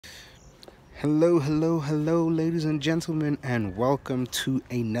Hello, ladies and gentlemen, and welcome to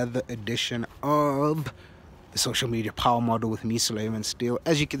another edition of the Social Media Power Model with me, Suleiman Steele.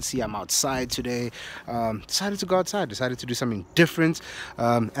 As you can see, I'm outside today. Decided to go outside, decided to do something different.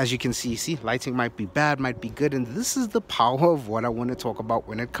 As you can see, lighting might be bad, might be good, and this is the power of what I want to talk about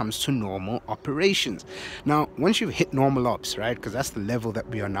when it comes to normal operations. Now, once you've hit normal ops, right, because that's the level that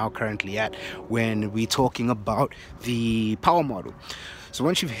we are now currently at when we're talking about the power model. So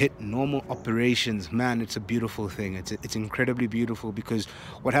once you've hit normal operations, man, it's a beautiful thing. It's incredibly beautiful because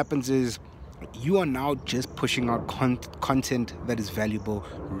what happens is you are now just pushing out content that is valuable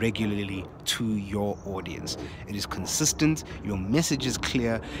regularly to your audience. It is consistent, your message is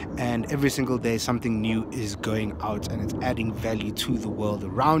clear, and every single day something new is going out and it's adding value to the world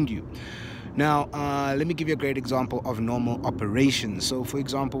around you. Now, let me give you a great example of normal operations. So, for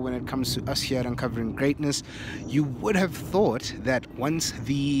example, when it comes to us here at Uncovering Greatness, you would have thought that once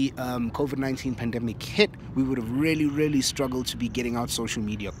the COVID-19 pandemic hit, we would have really struggled to be getting out social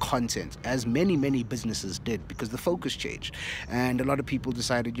media content, as many businesses did, because the focus changed. And a lot of people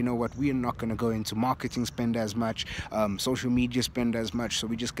decided, you know what, we are not going to go into marketing spend as much, social media spend as much, so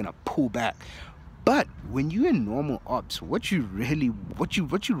we're just going to pull back. But when you're in normal ops, what you really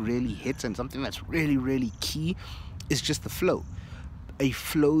hit, and something that's really key, is just the flow. A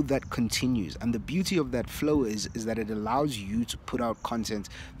flow that continues. And the beauty of that flow is that it allows you to put out content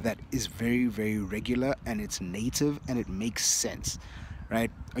that is very regular, and it's native, and it makes sense.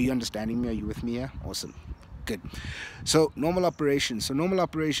 Right? Are you understanding me? Are you with me here? Awesome. Good. So normal operations.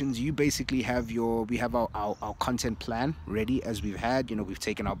 You basically have we have our content plan ready, as we've had. We've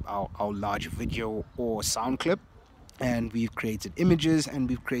taken up our large video or sound clip, and we've created images, and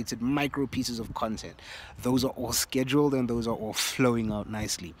we've created micro pieces of content. Those are all scheduled, and those are all flowing out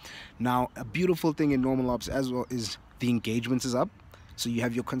nicely. Now, a beautiful thing in normal ops as well is the engagement is up. So you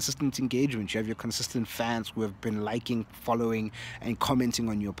have your consistent engagement, you have your consistent fans who have been liking, following, and commenting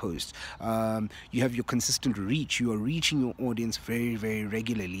on your posts. You have your consistent reach. You are reaching your audience very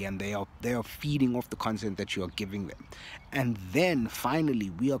regularly, and they are feeding off the content that you are giving them. And then finally,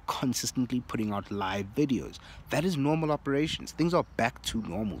 we are consistently putting out live videos. That is normal operations. Things are back to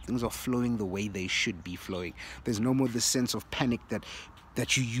normal. Things are flowing the way they should be flowing. There's no more this sense of panic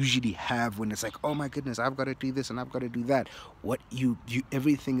that you usually have when it's like, oh my goodness, I've got to do this and I've got to do that.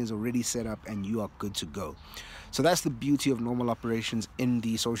 Everything is already set up and you are good to go. So that's the beauty of normal operations in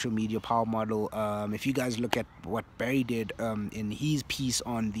the social media power model. If you guys look at what Barry did in his piece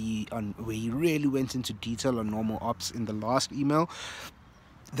on where he really went into detail on normal ops in the last email,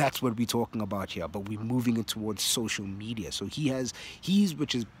 that's what we're talking about here, but we're moving it towards social media. So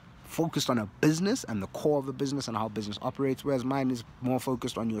which is focused on a business and the core of the business and how business operates, whereas mine is more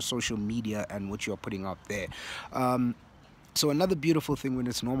focused on your social media and what you're putting out there. So another beautiful thing when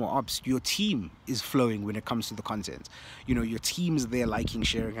it's normal ops, your team is flowing when it comes to the content. Your team is there liking,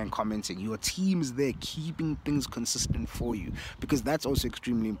 sharing, and commenting. Your team is there keeping things consistent for you, because that's also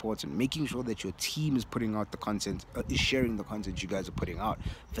extremely important. Making sure that your team is putting out the content, is sharing the content you guys are putting out.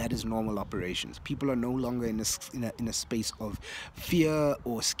 That is normal operations. People are no longer in a space of fear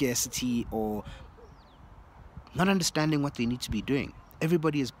or scarcity or not understanding what they need to be doing.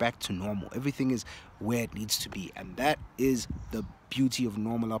 Everybody is back to normal. Everything is where it needs to be. And that is the beauty of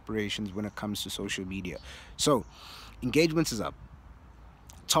normal operations when it comes to social media. So, engagement is up.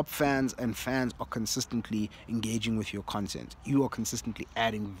 Top fans and fans are consistently engaging with your content. You are consistently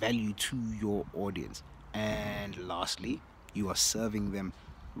adding value to your audience. And lastly, you are serving them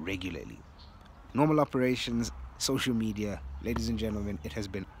regularly. Normal operations, social media. Ladies and gentlemen, it has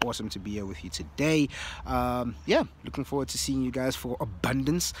been awesome to be here with you today. Looking forward to seeing you guys for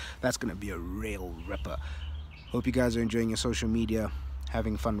Abundance. That's going to be a real ripper. Hope you guys are enjoying your social media,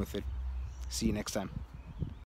 having fun with it. See you next time.